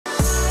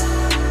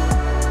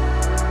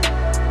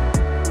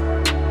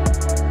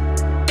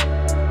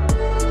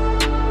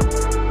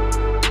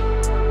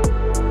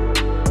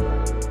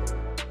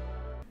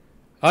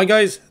Hi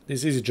guys,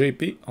 this is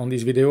JP. On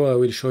this video I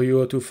will show you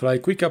how to fly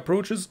quick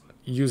approaches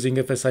using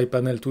FSI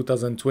Panel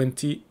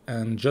 2020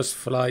 and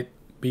JustFlight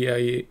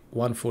BAE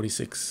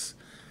 146.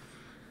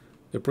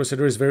 The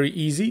procedure is very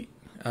easy.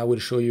 I will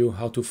show you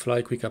how to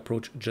fly quick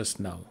approach just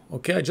now.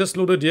 Okay, I just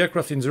loaded the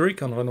aircraft in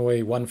Zurich on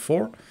runway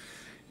 14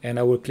 and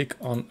I will click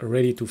on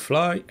ready to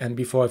fly. And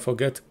before I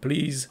forget,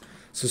 please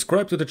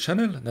subscribe to the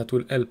channel. That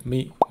will help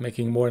me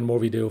making more and more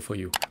video for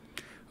you.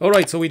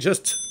 Alright, so we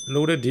just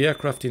loaded the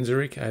aircraft in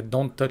Zurich. I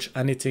don't touch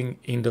anything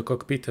in the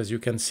cockpit. As you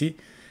can see,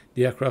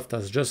 the aircraft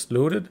has just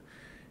loaded.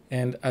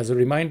 And as a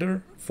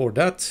reminder, for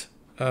that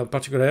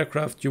particular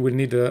aircraft, you will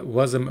need a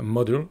WASM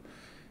module.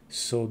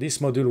 So this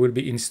module will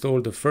be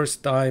installed the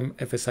first time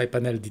FSI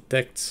Panel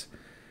detects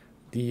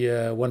the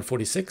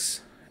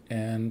 146.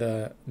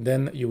 And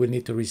then you will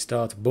need to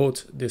restart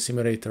both the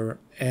simulator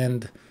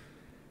and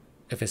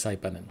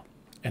FSI Panel.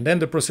 And then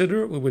the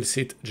procedure, we will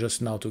see it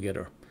just now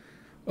together.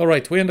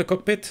 Alright, we're in the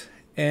cockpit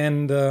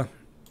and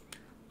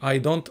I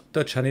don't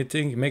touch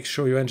anything. Make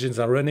sure your engines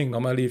are running.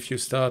 Normally if you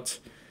start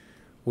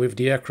with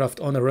the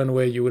aircraft on a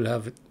runway, you will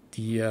have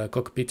the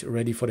cockpit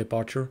ready for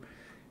departure.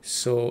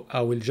 So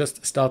I will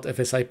just start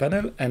FSI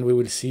Panel and we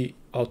will see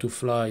how to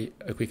fly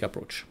a quick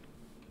approach.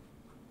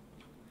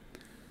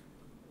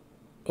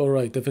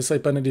 Alright,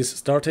 FSI Panel is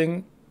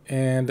starting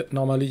and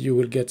normally you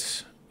will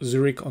get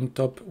Zurich on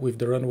top with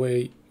the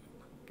runway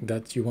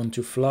that you want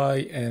to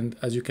fly, and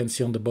as you can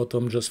see on the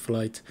bottom,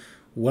 JustFlight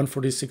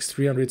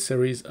 146-300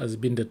 series has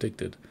been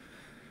detected.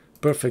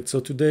 Perfect. So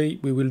today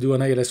we will do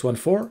an ILS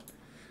 14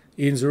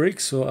 in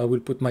Zurich, so I will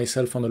put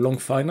myself on a long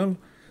final.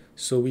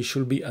 So we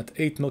should be at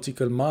 8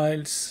 nautical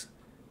miles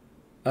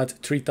at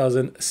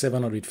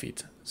 3,700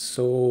 feet.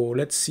 So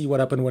let's see what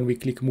happens when we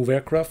click move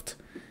aircraft,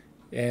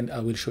 and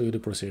I will show you the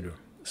procedure.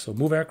 So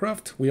move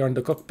aircraft, we are in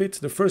the cockpit.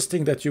 The first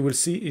thing that you will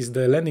see is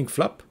the landing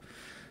flap.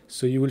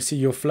 So you will see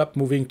your flap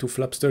moving to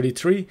flaps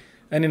 33,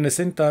 and in the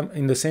same time,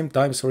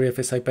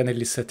 FSI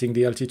Panel is setting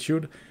the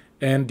altitude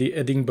and the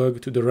heading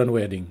bug to the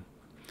runway heading.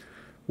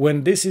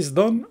 When this is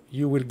done,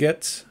 you will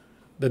get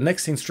the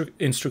next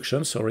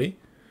instruction,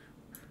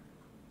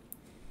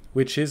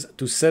 which is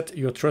to set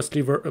your thrust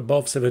lever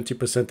above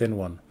 70%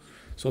 N1.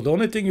 So the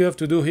only thing you have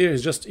to do here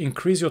is just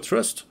increase your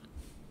thrust,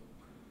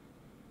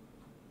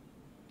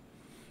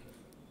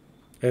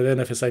 and then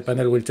FSI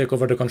Panel will take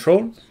over the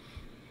control.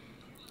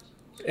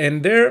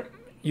 And there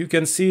you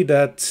can see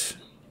that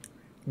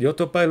the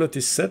autopilot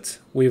is set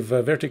with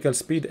vertical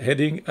speed,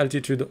 heading,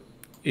 altitude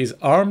is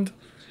armed.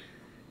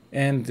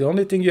 And the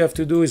only thing you have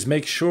to do is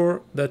make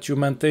sure that you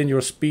maintain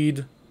your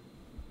speed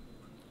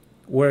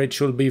where it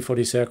should be for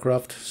this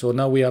aircraft. So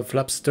now we have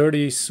flaps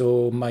 30,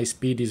 so my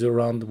speed is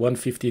around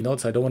 150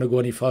 knots. I don't want to go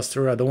any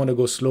faster. I don't want to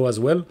go slow as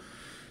well.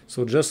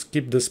 So just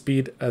keep the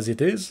speed as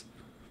it is.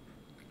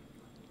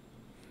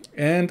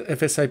 And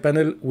FSI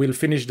Panel will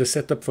finish the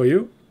setup for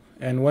you.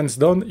 And once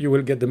done, you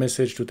will get the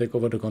message to take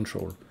over the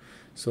control.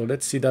 So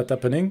let's see that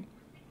happening.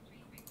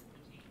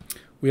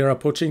 We are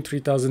approaching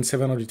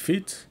 3,700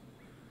 feet.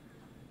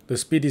 The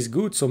speed is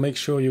good, so make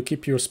sure you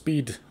keep your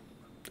speed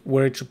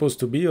where it's supposed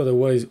to be,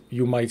 otherwise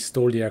you might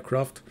stall the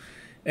aircraft.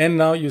 And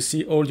now you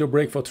see hold your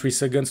brake for 3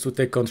 seconds to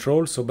take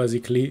control. So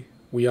basically,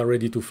 we are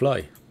ready to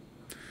fly.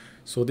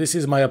 So this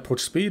is my approach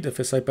speed.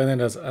 FSI Panel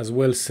has as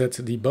well set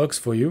the bugs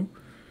for you.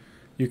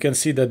 You can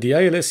see that the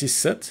ILS is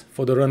set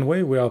for the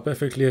runway. We are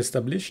perfectly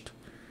established.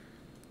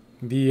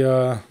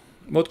 The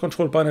mode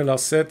control panel are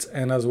set,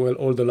 and as well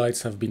all the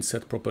lights have been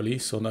set properly.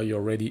 So now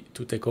you're ready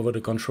to take over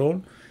the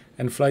control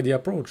and fly the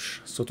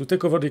approach. So to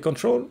take over the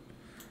control,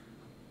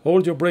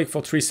 hold your brake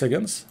for 3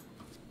 seconds.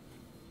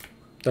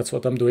 That's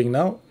what I'm doing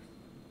now.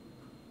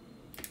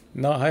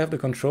 Now I have the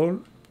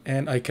control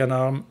and I can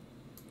arm,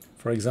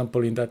 for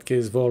example, in that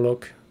case,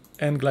 Vorlock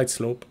and glide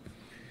slope.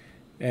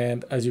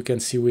 And as you can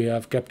see, we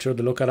have captured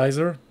the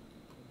localizer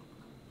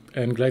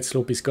and glide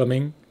slope is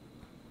coming,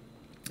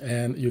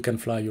 and you can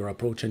fly your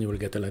approach and you will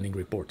get a landing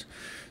report.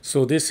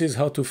 So this is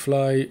how to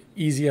fly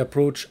easy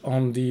approach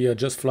on the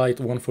JustFlight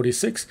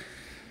 146.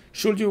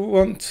 Should you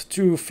want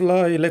to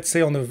fly, let's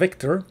say, on a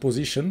vector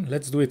position,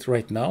 let's do it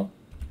right now.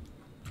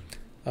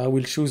 I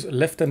will choose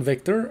left-hand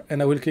vector and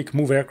I will click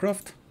move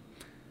aircraft.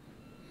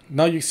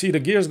 Now you see the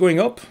gears going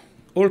up.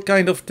 All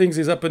kind of things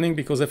is happening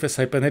because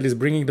FSI Panel is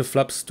bringing the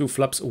flaps to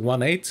flaps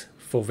 18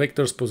 for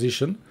vector's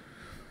position.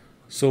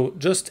 So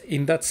just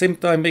in that same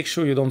time, make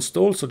sure you don't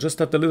stall. So just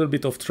add a little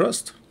bit of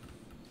thrust.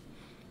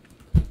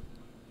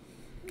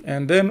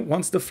 And then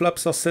once the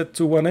flaps are set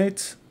to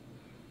 18,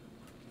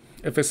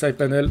 FSI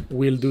Panel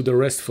will do the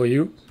rest for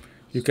you.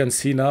 You can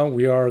see now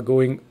we are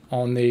going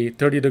on a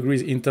 30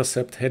 degrees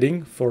intercept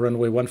heading for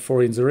runway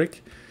 14 in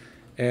Zurich.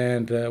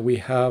 And we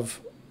have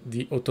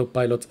the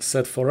autopilot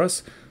set for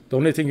us. The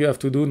only thing you have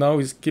to do now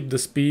is keep the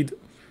speed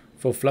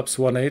for flaps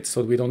 18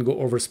 so we don't go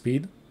over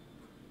speed.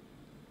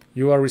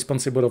 You are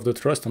responsible of the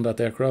thrust on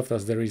that aircraft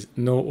as there is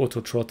no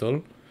auto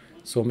throttle.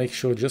 So make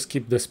sure just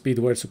keep the speed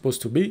where it's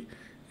supposed to be,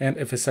 and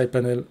FSI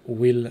Panel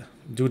will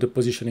do the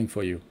positioning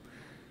for you.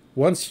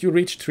 Once you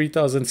reach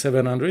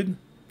 3,700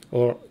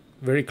 or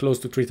very close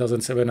to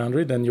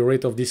 3,700 and your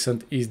rate of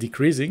descent is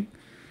decreasing,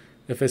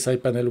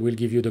 FSI panel will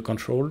give you the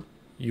control.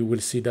 You will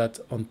see that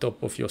on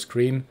top of your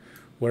screen,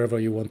 wherever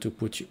you want to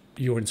put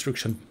your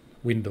instruction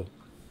window.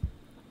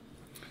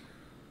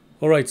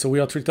 All right, so we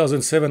are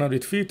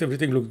 3,700 feet.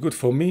 Everything looks good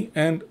for me.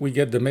 And we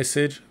get the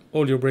message,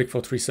 hold your brake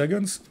for 3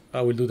 seconds.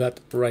 I will do that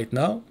right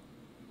now.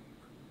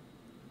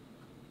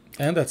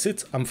 And that's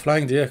it. I'm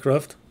flying the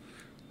aircraft.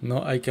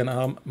 Now I can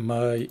arm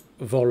my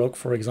Vorlog,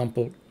 for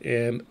example,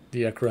 and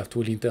the aircraft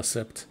will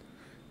intercept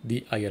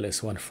the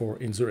ILS-14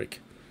 in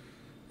Zurich.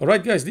 All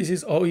right, guys, this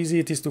is how easy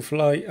it is to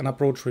fly an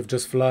approach with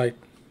JustFlight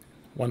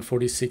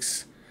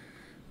 146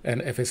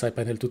 and FSI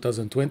Panel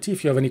 2020.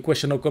 If you have any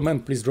question or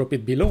comment, please drop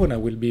it below and I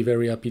will be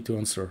very happy to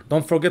answer.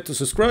 Don't forget to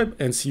subscribe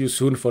and see you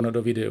soon for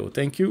another video.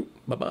 Thank you.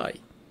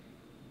 Bye-bye.